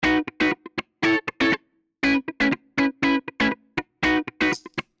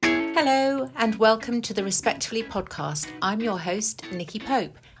Hello and welcome to the Respectfully podcast. I'm your host, Nikki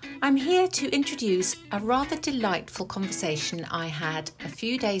Pope. I'm here to introduce a rather delightful conversation I had a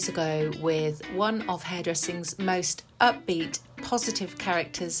few days ago with one of hairdressing's most upbeat, positive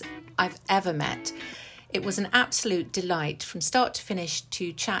characters I've ever met. It was an absolute delight from start to finish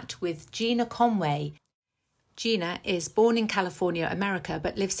to chat with Gina Conway. Gina is born in California, America,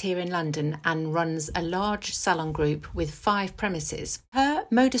 but lives here in London and runs a large salon group with 5 premises. Her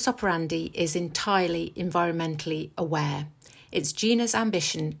modus operandi is entirely environmentally aware. It's Gina's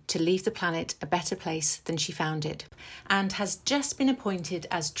ambition to leave the planet a better place than she found it, and has just been appointed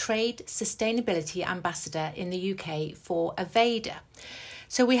as Trade Sustainability Ambassador in the UK for Aveda.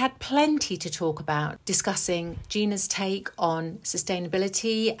 So we had plenty to talk about, discussing Gina's take on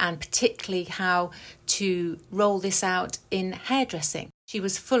sustainability and particularly how to roll this out in hairdressing. She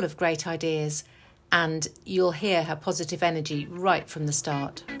was full of great ideas and you'll hear her positive energy right from the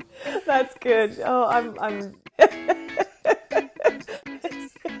start. That's good. Oh, I'm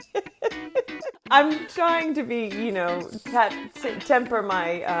I'm trying to be, temper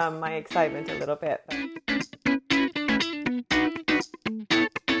my excitement a little bit.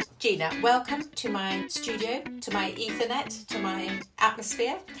 Gina, welcome to my studio, to my Ethernet, to my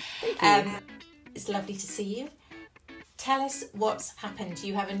atmosphere. Thank you. It's lovely to see you. Tell us what's happened.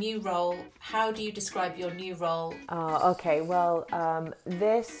 You have a new role. How do you describe your new role? Okay. Well,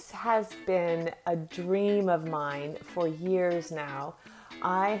 this has been a dream of mine for years now.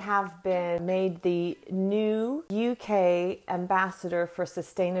 I have been made the new UK Ambassador for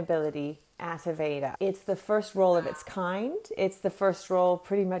Sustainability at Aveda. It's the first role of its kind. It's the first role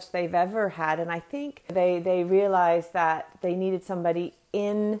pretty much they've ever had. And I think they realized that they needed somebody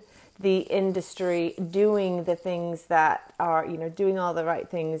in the industry doing the things that are, doing all the right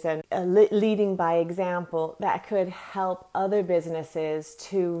things and leading by example that could help other businesses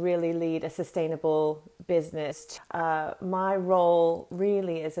to really lead a sustainable business. My role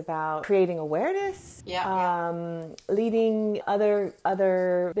really is about creating awareness, leading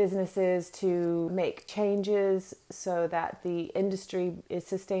other businesses to make changes so that the industry is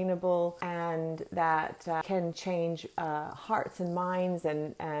sustainable and that can change hearts and minds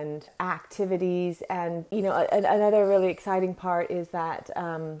and activities. And another really exciting part is that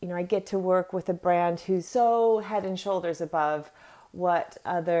I get to work with a brand who's so head and shoulders above what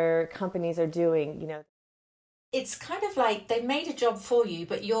other companies are doing. It's kind of like they've made a job for you,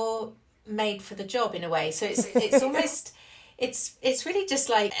 but you're made for the job in a way. So it's almost it's really just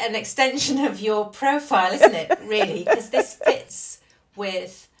like an extension of your profile, isn't it? Really, because this fits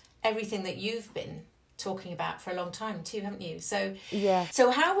with everything that you've been talking about for a long time too, haven't you? So yeah.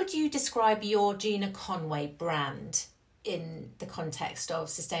 So how would you describe your Gina Conway brand in the context of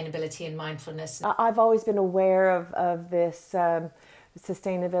sustainability and mindfulness? I've always been aware of this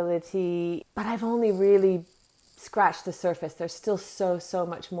sustainability, but I've only really scratched the surface. There's still so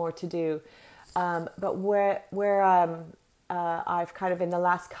much more to do. But where I've kind of in the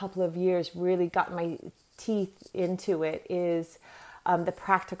last couple of years really got my teeth into it is the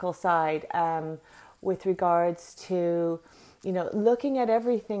practical side. With regards to, looking at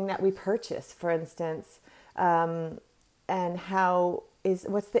everything that we purchase, for instance, and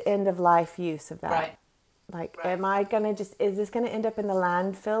what's the end of life use of that? Right. Am I going to is this going to end up in the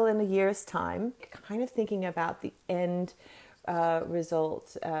landfill in a year's time? Kind of thinking about the end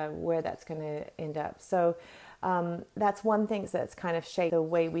result, where that's going to end up. So that's one thing that's kind of shaped the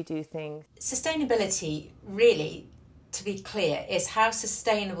way we do things. Sustainability, really, to be clear, is how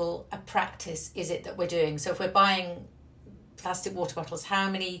sustainable a practice is it that we're doing. So if we're buying plastic water bottles, how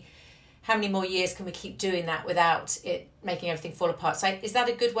many more years can we keep doing that without it making everything fall apart? So is that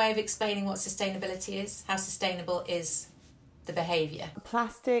a good way of explaining what sustainability is? How sustainable is the behaviour?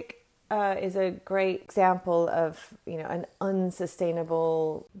 Plastic is a great example of, an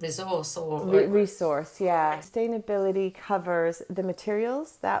unsustainable resource or resource. Yeah. Sustainability covers the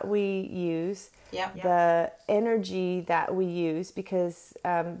materials that we use, the energy that we use, because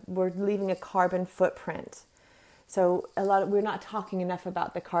we're leaving a carbon footprint. So we're not talking enough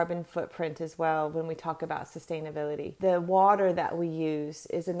about the carbon footprint as well when we talk about sustainability. The water that we use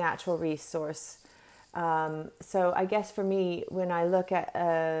is a natural resource. So I guess for me, when I look at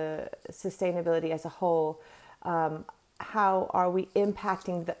sustainability as a whole, how are we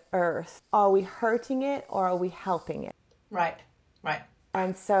impacting the earth? Are we hurting it or are we helping it? Right.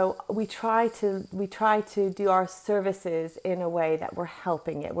 And so we try to do our services in a way that we're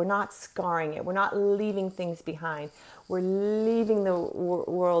helping it. We're not scarring it. We're not leaving things behind. We're leaving the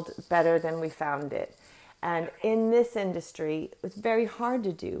world better than we found it. And in this industry, it's very hard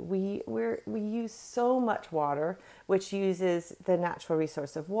to do. We use so much water, which uses the natural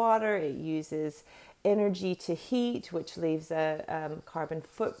resource of water. It uses energy to heat, which leaves a carbon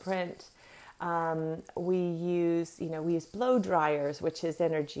footprint. We use blow dryers, which is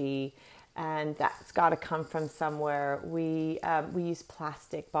energy, and that's got to come from somewhere. We use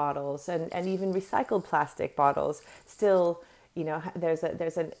plastic bottles and even recycled plastic bottles. Still, there's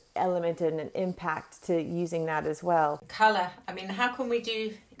an element and an impact to using that as well. Colour. I mean, how can we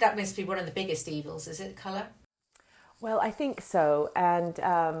do that? Must be one of the biggest evils, is it? Colour. Well, I think so, and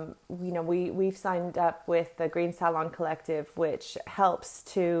we've signed up with the Green Salon Collective, which helps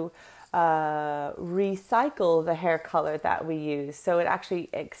to recycle the hair color that we use. So it actually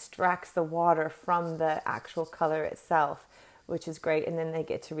extracts the water from the actual color itself, which is great, and then they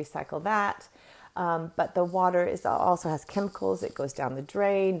get to recycle that. But the water also has chemicals. It goes down the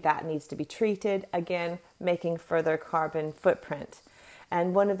drain. That needs to be treated, again, making further carbon footprint.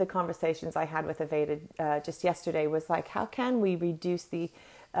 And one of the conversations I had with Aveda just yesterday was like, how can we reduce the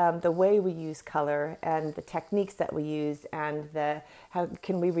way we use color and the techniques that we use, and how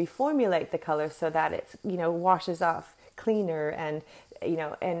can we reformulate the color so that it's washes off cleaner, and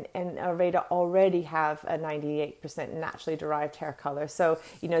Aveda already have a 98% naturally derived hair color. So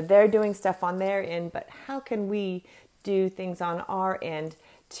they're doing stuff on their end, but how can we do things on our end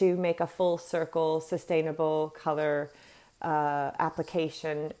to make a full circle sustainable color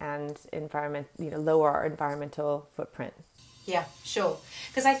application and environment, lower our environmental footprint? Yeah, sure.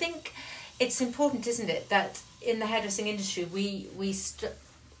 Because I think it's important, isn't it, that in the hairdressing industry,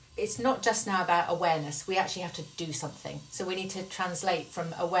 it's not just now about awareness. We actually have to do something. So we need to translate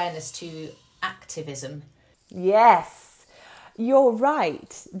from awareness to activism. Yes, you're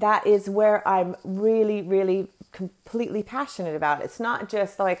right. That is where I'm really, really completely passionate about. It's not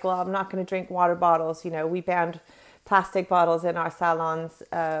just like, well, I'm not going to drink water bottles. We banned plastic bottles in our salons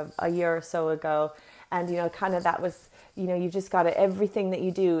a year or so ago. And, kind of that was, you've just got to, everything that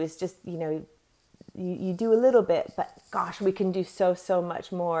you do is just, you do a little bit, but gosh, we can do so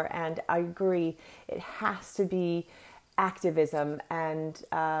much more. And I agree, it has to be activism, and,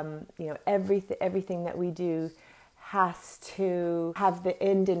 everything that we do has to have the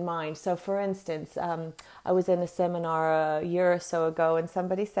end in mind. So for instance, I was in a seminar a year or so ago, and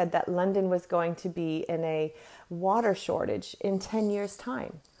somebody said that London was going to be in a water shortage in 10 years'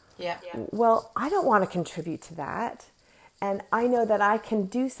 time. Yeah. Well, I don't want to contribute to that. And I know that I can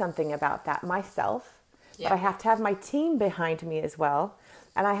do something about that myself, but I have to have my team behind me as well.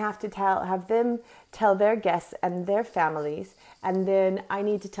 And I have to have them tell their guests and their families. And then I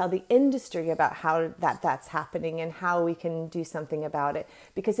need to tell the industry about how that's happening and how we can do something about it.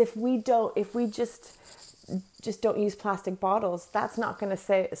 Because if we just don't use plastic bottles, that's not going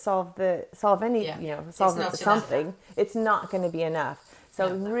to solve something. Enough. It's not going to be enough.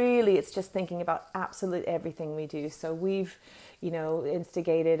 So really, it's just thinking about absolute everything we do. So we've,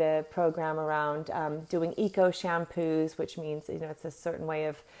 instigated a program around doing eco shampoos, which means, it's a certain way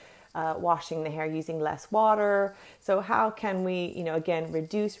of washing the hair using less water. So how can we, again,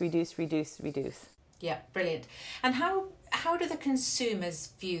 reduce? Yeah, brilliant. And how do the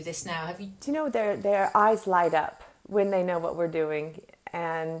consumers view this now? Their eyes light up when they know what we're doing.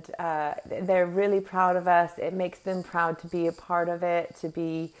 And they're really proud of us. It makes them proud to be a part of it, to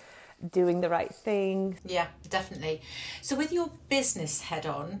be doing the right thing. Yeah, definitely. So with your business head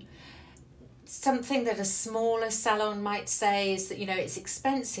on, something that a smaller salon might say is that, it's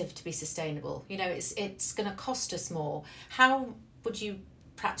expensive to be sustainable. It's going to cost us more. How would you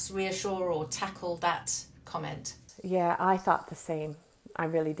perhaps reassure or tackle that comment? Yeah, I thought the same. I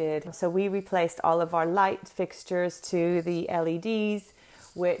really did. So we replaced all of our light fixtures to the LEDs,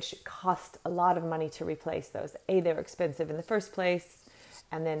 which cost a lot of money to replace those. They're expensive in the first place,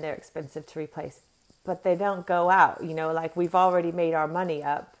 and then they're expensive to replace. But they don't go out, like we've already made our money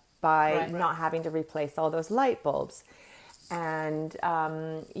up by not having to replace all those light bulbs. And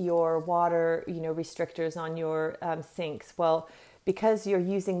your water, restrictors on your sinks. Well, because you're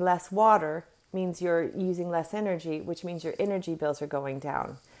using less water, means you're using less energy, which means your energy bills are going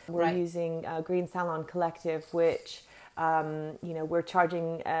down. We're using Green Salon Collective, which, we're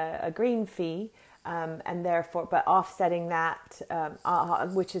charging a green fee, and therefore, but offsetting that,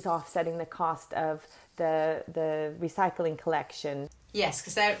 which is offsetting the cost of the recycling collection. Yes,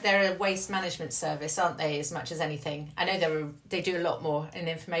 because they're a waste management service, aren't they, as much as anything? I know they do a lot more in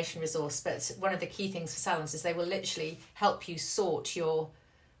information resource, but one of the key things for salons is they will literally help you sort your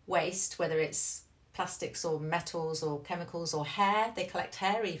waste, whether it's plastics or metals or chemicals or hair. They collect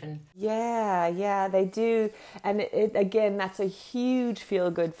hair even. Yeah, they do. And it again, that's a huge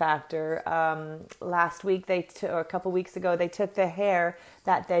feel-good factor. Last week, or a couple weeks ago, they took the hair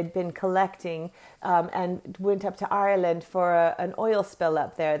that they'd been collecting and went up to Ireland for an oil spill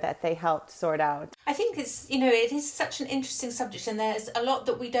up there that they helped sort out. I think it is such an interesting subject, and there's a lot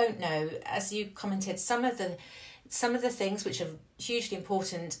that we don't know. As you commented, some of the things which are hugely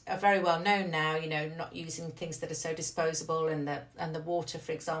important are very well known now, not using things that are so disposable and the water,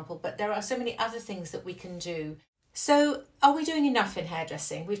 for example, but there are so many other things that we can do. So are we doing enough in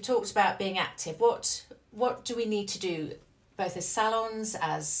hairdressing? We've talked about being active. What do we need to do, both as salons,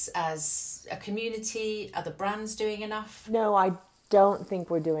 as a community? Are the brands doing enough? No, I don't think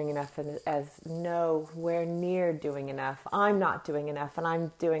we're doing enough, as nowhere near doing enough. I'm not doing enough, and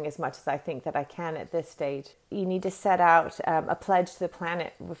I'm doing as much as I think that I can at this stage. You need to set out a pledge to the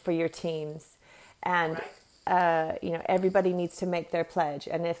planet for your teams, and everybody needs to make their pledge.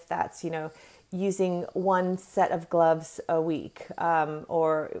 And if that's using one set of gloves a week,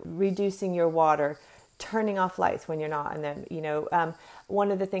 or reducing your water, turning off lights when you're not in them. One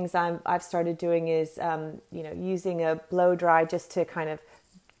of the things I've started doing is, using a blow dry just to kind of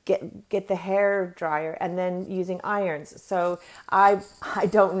get the hair drier, and then using irons. So I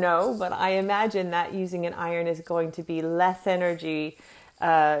don't know, but I imagine that using an iron is going to be less energy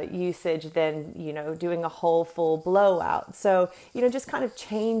usage than, doing a whole full blowout. So, just kind of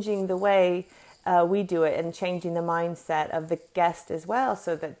changing the way we do it, and changing the mindset of the guest as well,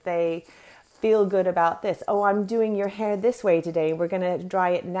 so that they feel good about this. Oh, I'm doing your hair this way today. We're going to dry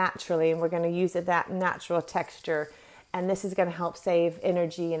it naturally, and we're going to use that natural texture. And this is going to help save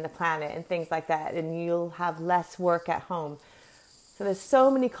energy in the planet and things like that. And you'll have less work at home. So there's so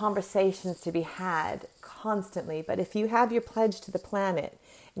many conversations to be had constantly. But if you have your pledge to the planet,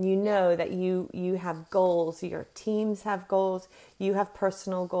 and you know that you have goals, your teams have goals, you have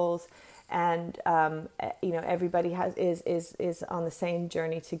personal goals, and everybody is on the same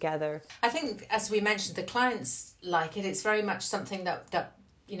journey together. I think, as we mentioned, the clients like it. It's very much something that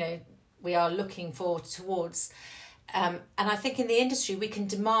we are looking forward towards, and I think in the industry we can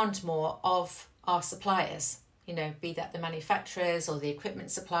demand more of our suppliers. Be that the manufacturers or the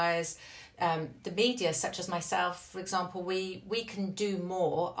equipment suppliers, the media, such as myself, for example. We can do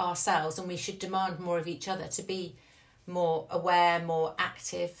more ourselves, and we should demand more of each other to be more aware, more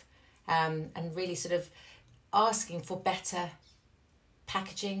active. And really sort of asking for better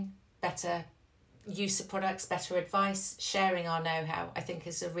packaging, better use of products, better advice, sharing our know-how, I think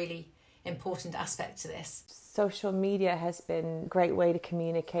is a really important aspect to this. Social media has been a great way to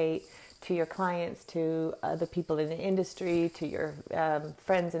communicate to your clients, to other people in the industry, to your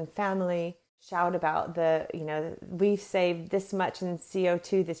friends and family. Shout about we've saved this much in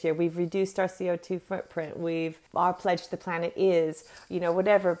CO2 this year. We've reduced our CO2 footprint. Our pledge to the planet is,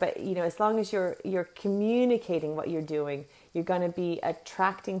 whatever. But, as long as you're communicating what you're doing, you're going to be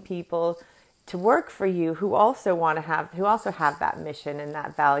attracting people to work for you who also have that mission and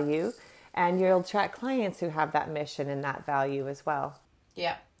that value. And you'll attract clients who have that mission and that value as well.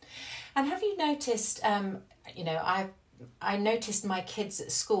 Yeah. And have you noticed, I noticed my kids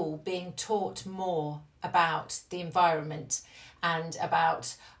at school being taught more about the environment and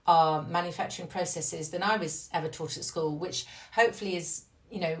about our manufacturing processes than I was ever taught at school, which hopefully is,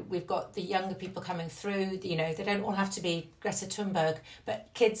 we've got the younger people coming through, they don't all have to be Greta Thunberg, but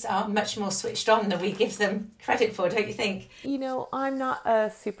kids are much more switched on than we give them credit for, don't you think? I'm not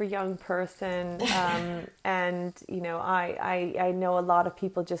a super young person, and, I know a lot of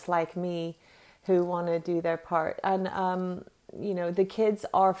people just like me who want to do their part. And, the kids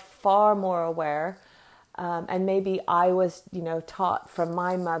are far more aware. And maybe I was, taught from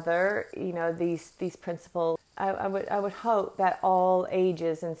my mother, these principles. I would hope that all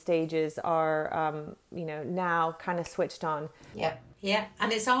ages and stages are, now kind of switched on. Yeah. Yeah.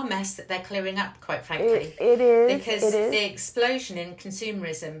 And it's our mess that they're clearing up, quite frankly. It is. Because the explosion in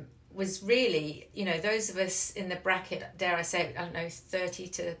consumerism was really, those of us in the bracket, dare I say, 30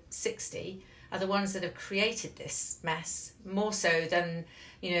 to 60, are the ones that have created this mess, more so than,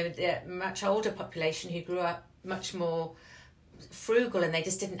 the much older population who grew up much more frugal, and they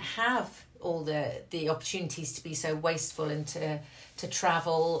just didn't have all the opportunities to be so wasteful and to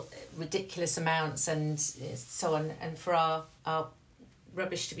travel ridiculous amounts and so on, and for our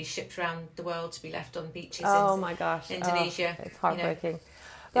rubbish to be shipped around the world, to be left on beaches my gosh, Indonesia. It's heartbreaking.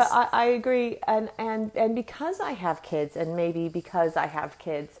 But I agree, and because I have kids, and maybe because I have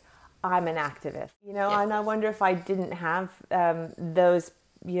kids, I'm an activist, and I wonder if I didn't have those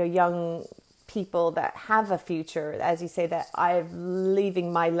young people that have a future, as you say, that I'm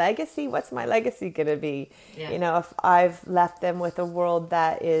leaving my legacy. What's my legacy going to be? Yeah. You know, if I've left them with a world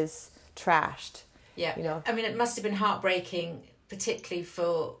that is trashed. Yeah. You know, I mean, it must have been heartbreaking, particularly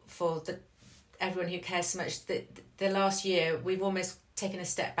for everyone who cares so much. The last year, we've almost taken a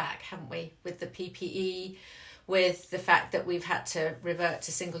step back, haven't we, with the PPE, with the fact that we've had to revert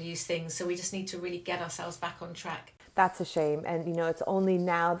to single-use things. So we just need to really get ourselves back on track. That's a shame. And, you know, it's only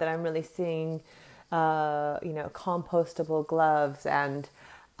now that I'm really seeing, you know, compostable gloves and,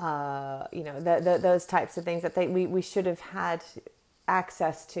 you know, those types of things that we should have had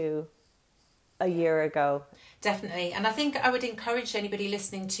access to a year ago. Definitely. And I think I would encourage anybody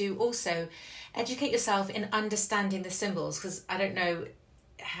listening to also educate yourself in understanding the symbols, because I don't know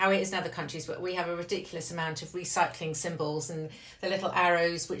how it is in other countries, but we have a ridiculous amount of recycling symbols and the little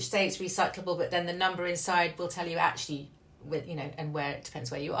arrows which say it's recyclable, but then the number inside will tell you actually, with, you know, and where it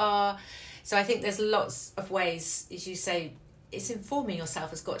depends where you are. So I think there's lots of ways, as you say, it's informing yourself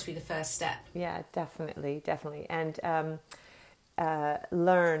has got to be the first step. Yeah, definitely. And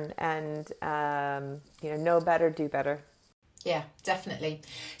learn and, you know better, do better. Yeah, definitely.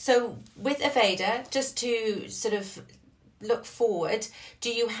 So with Aveda, just to sort of look forward,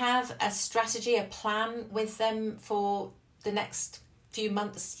 do you have a strategy, a plan with them for the next few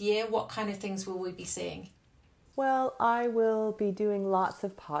months, year? What kind of things will we be seeing? Well, I will be doing lots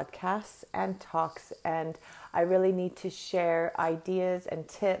of podcasts and talks, and I really need to share ideas and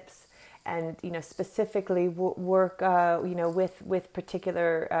tips and, you know, specifically work, you know, with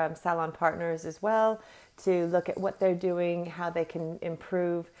particular salon partners as well, to look at what they're doing, how they can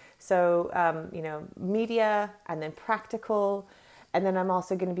improve. So, you know, media and then practical. And then I'm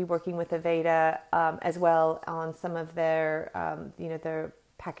also going to be working with Aveda as well on some of their, you know, their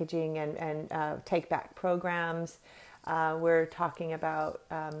packaging and take back programs. We're talking about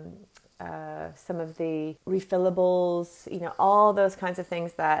some of the refillables, you know, all those kinds of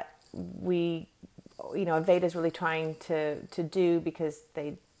things that we, you know, Aveda is really trying to do, because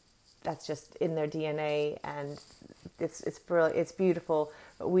that's just in their DNA, and it's brilliant, it's beautiful,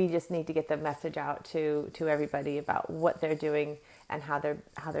 but we just need to get the message out to everybody about what they're doing and how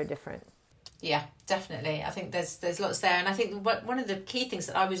they're different. Yeah, definitely. I think there's lots there, and I think one of the key things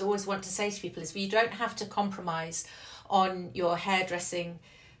that I always want to say to people is you don't have to compromise on your hairdressing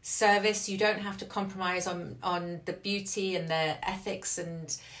service. You don't have to compromise on the beauty and the ethics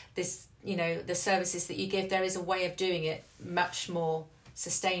and this, you know, the services that you give. There is a way of doing it much more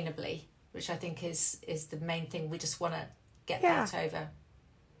sustainably, which I think is the main thing. We just want to get that over.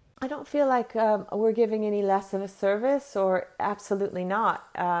 I don't feel like we're giving any less of a service, or absolutely not.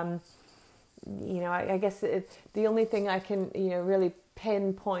 You know, I guess the only thing I can, you know, really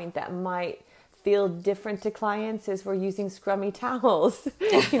pinpoint that might feel different to clients is we're using scrummy towels,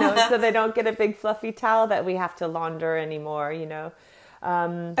 you know, so they don't get a big fluffy towel that we have to launder anymore, you know.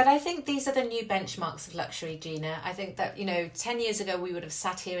 But I think these are the new benchmarks of luxury, Gina. I think that, you know, 10 years ago we would have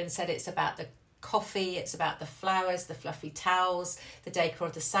sat here and said it's about the coffee, it's about the flowers, the fluffy towels, the decor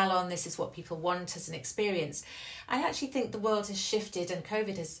of the salon. This is what people want as an experience. I actually think the world has shifted, and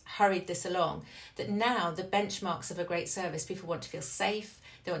COVID has hurried this along, that now the benchmarks of a great service, people want to feel safe,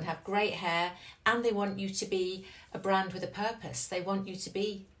 they want to have great hair, and they want you to be a brand with a purpose. They want you to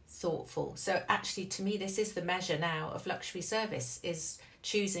be thoughtful. So actually, to me, this is the measure now of luxury service, is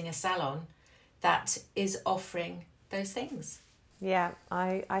choosing a salon that is offering those things. Yeah,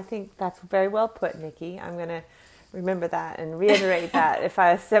 I think that's very well put, Nikki. I'm going to remember that and reiterate that if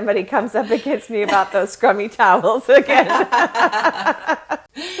somebody comes up against me about those scrummy towels again.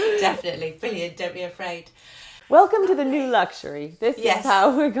 Definitely. Brilliant. Don't be afraid. Welcome to the new luxury. This is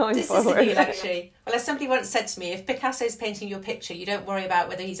how we're going forward. This is the new luxury. Well, as somebody once said to me, if Picasso's painting your picture, you don't worry about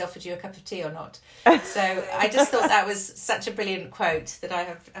whether he's offered you a cup of tea or not. So I just thought that was such a brilliant quote that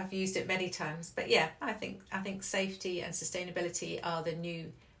I've used it many times. But yeah, I think safety and sustainability are the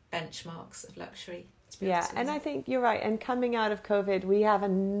new benchmarks of luxury. Yeah, and I think you're right. And coming out of COVID, we have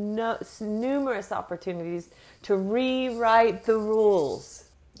numerous opportunities to rewrite the rules.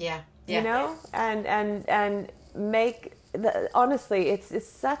 Yeah. You know, and make honestly, it's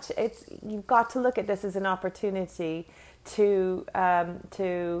you've got to look at this as an opportunity to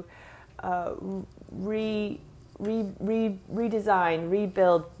redesign,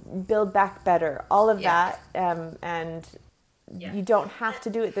 rebuild, build back better, all of that, and you don't have to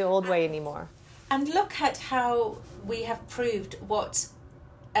do it the old way anymore. And look at how we have proved what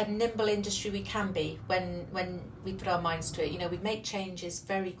a nimble industry we can be when we put our minds to it. You know, we make changes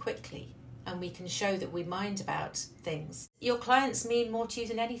very quickly, and we can show that we mind about things. Your clients mean more to you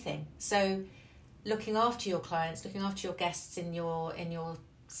than anything. So looking after your clients, looking after your guests in your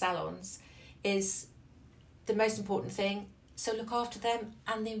salons is the most important thing. So look after them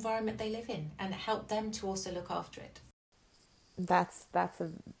and the environment they live in, and help them to also look after it. That's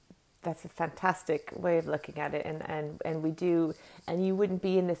a fantastic way of looking at it, and we do, and you wouldn't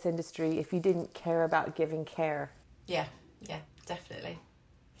be in this industry if you didn't care about giving care. Yeah, definitely.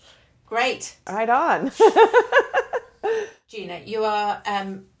 Great. Right on. Gina, you are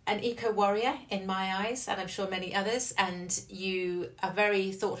an eco-warrior in my eyes, and I'm sure many others, and you are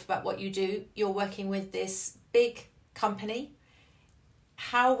very thoughtful about what you do. You're working with this big company.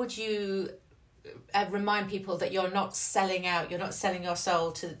 How would you remind people that you're not selling out, you're not selling your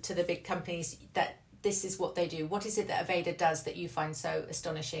soul to the big companies, that this is what they do? What is it that Aveda does that you find so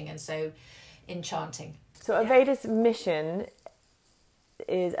astonishing and so enchanting? So Aveda's mission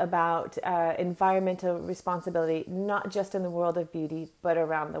is about environmental responsibility, not just in the world of beauty, but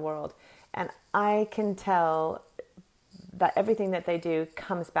around the world. And I can tell that everything that they do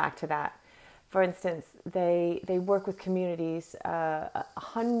comes back to that. For instance, they work with communities,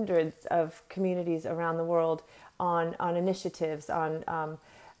 hundreds of communities around the world on initiatives, on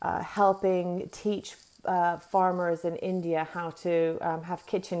helping teach farmers in India how to have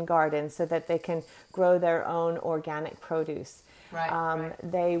kitchen gardens so that they can grow their own organic produce. Right.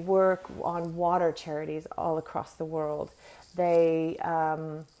 They work on water charities all across the world.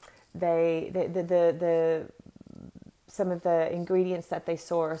 Some of the ingredients that they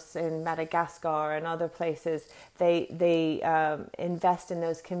source in Madagascar and other places, they invest in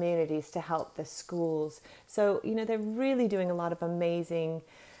those communities to help the schools. So, they're really doing a lot of amazing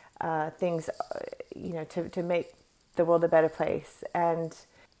things, to make the world a better place. And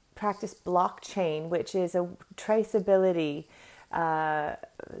practice blockchain, which is a traceability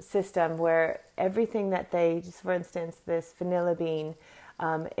system where everything that they, just for instance, this vanilla bean,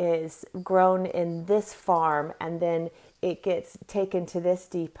 is grown in this farm, and then it gets taken to this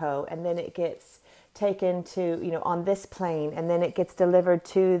depot, and then it gets taken to, on this plane, and then it gets delivered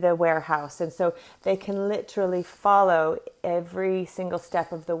to the warehouse. And so they can literally follow every single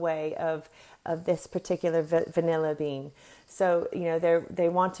step of the way of this particular vanilla bean. So, they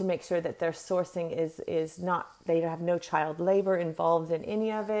want to make sure that their sourcing is not, they have no child labor involved in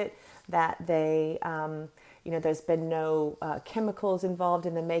any of it, that they, there's been no chemicals involved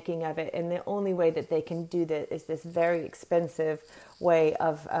in the making of it. And the only way that they can do that is this very expensive way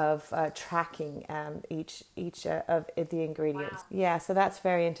of tracking each of the ingredients. Wow. Yeah, so that's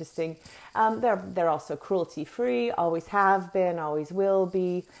very interesting. They're also cruelty free, always have been, always will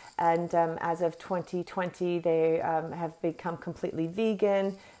be. And as of 2020, they have become completely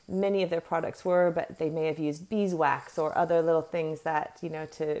vegan. Many of their products were, but they may have used beeswax or other little things that,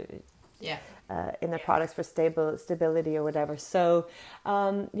 in the products for stability or whatever. So,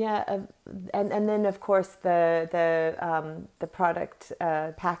 and then of course the product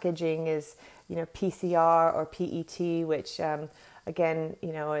packaging is PCR or PET, which again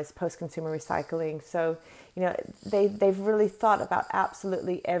is post-consumer recycling. So they've really thought about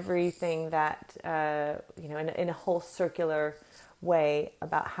absolutely everything that in a whole circular way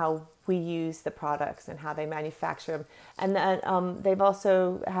about how we use the products and how they manufacture them. And then they've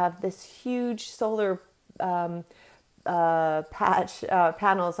also have this huge solar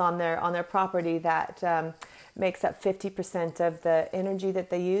panels on their property that makes up 50% of the energy that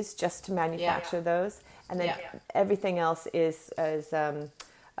they use just to manufacture those. And then everything else is a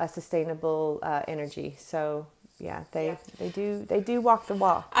sustainable energy. So they do walk the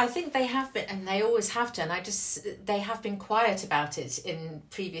walk. I think they have been, and they always have done. They have been quiet about it in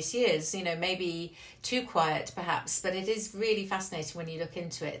previous years, maybe too quiet perhaps, but it is really fascinating when you look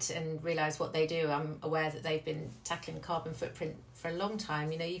into it and realise what they do. I'm aware that they've been tackling carbon footprint for a long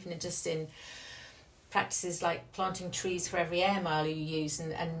time, even just in practices like planting trees for every air mile you use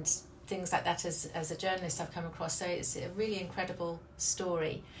and things like that as a journalist I've come across. So it's a really incredible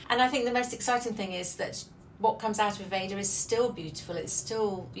story. And I think the most exciting thing is that what comes out of Aveda is still beautiful. It's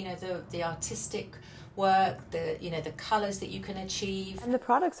still, the artistic work, the colours that you can achieve. And the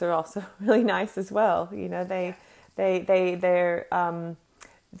products are also really nice as well.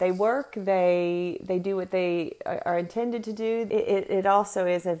 They work, they do what they are intended to do. It also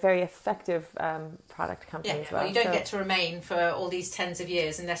is a very effective product company as well. Well, you don't get to remain for all these tens of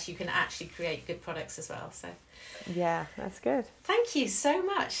years unless you can actually create good products as well. So yeah, that's good. Thank you so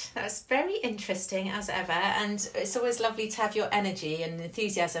much. That was very interesting as ever, and it's always lovely to have your energy and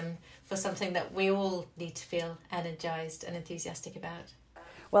enthusiasm for something that we all need to feel energized and enthusiastic about.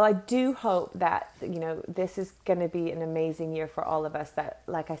 Well, I do hope that, this is going to be an amazing year for all of us, that,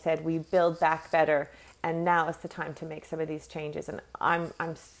 like I said, we build back better, and now is the time to make some of these changes. And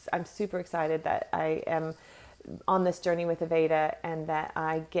I'm super excited that I am on this journey with Aveda, and that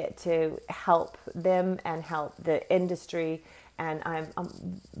I get to help them and help the industry. And I'm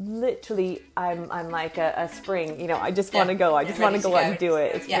literally like a spring, I just want to go. I just want to go out and do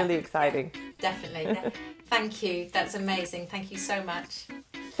it. It's really exciting. Definitely. Thank you. That's amazing. Thank you so much.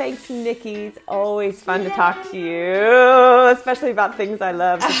 Thanks, Nikki. It's always fun to talk to you, especially about things I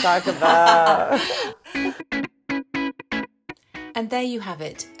love to talk about. And there you have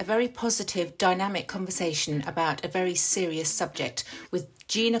it, a very positive, dynamic conversation about a very serious subject with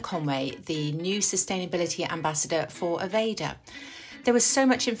Gina Conway, the new Sustainability Ambassador for Aveda. There was so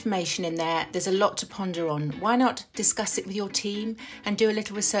much information in there, there's a lot to ponder on. Why not discuss it with your team and do a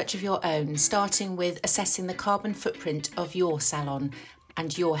little research of your own, starting with assessing the carbon footprint of your salon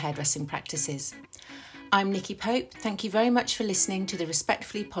and your hairdressing practices. I'm Nikki Pope. Thank you very much for listening to the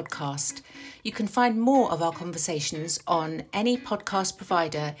Respectfully podcast. You can find more of our conversations on any podcast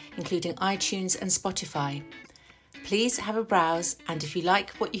provider, including iTunes and Spotify. Please have a browse, and if you like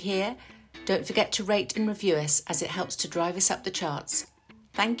what you hear, don't forget to rate and review us, as it helps to drive us up the charts.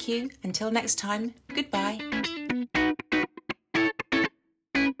 Thank you. Until next time, goodbye.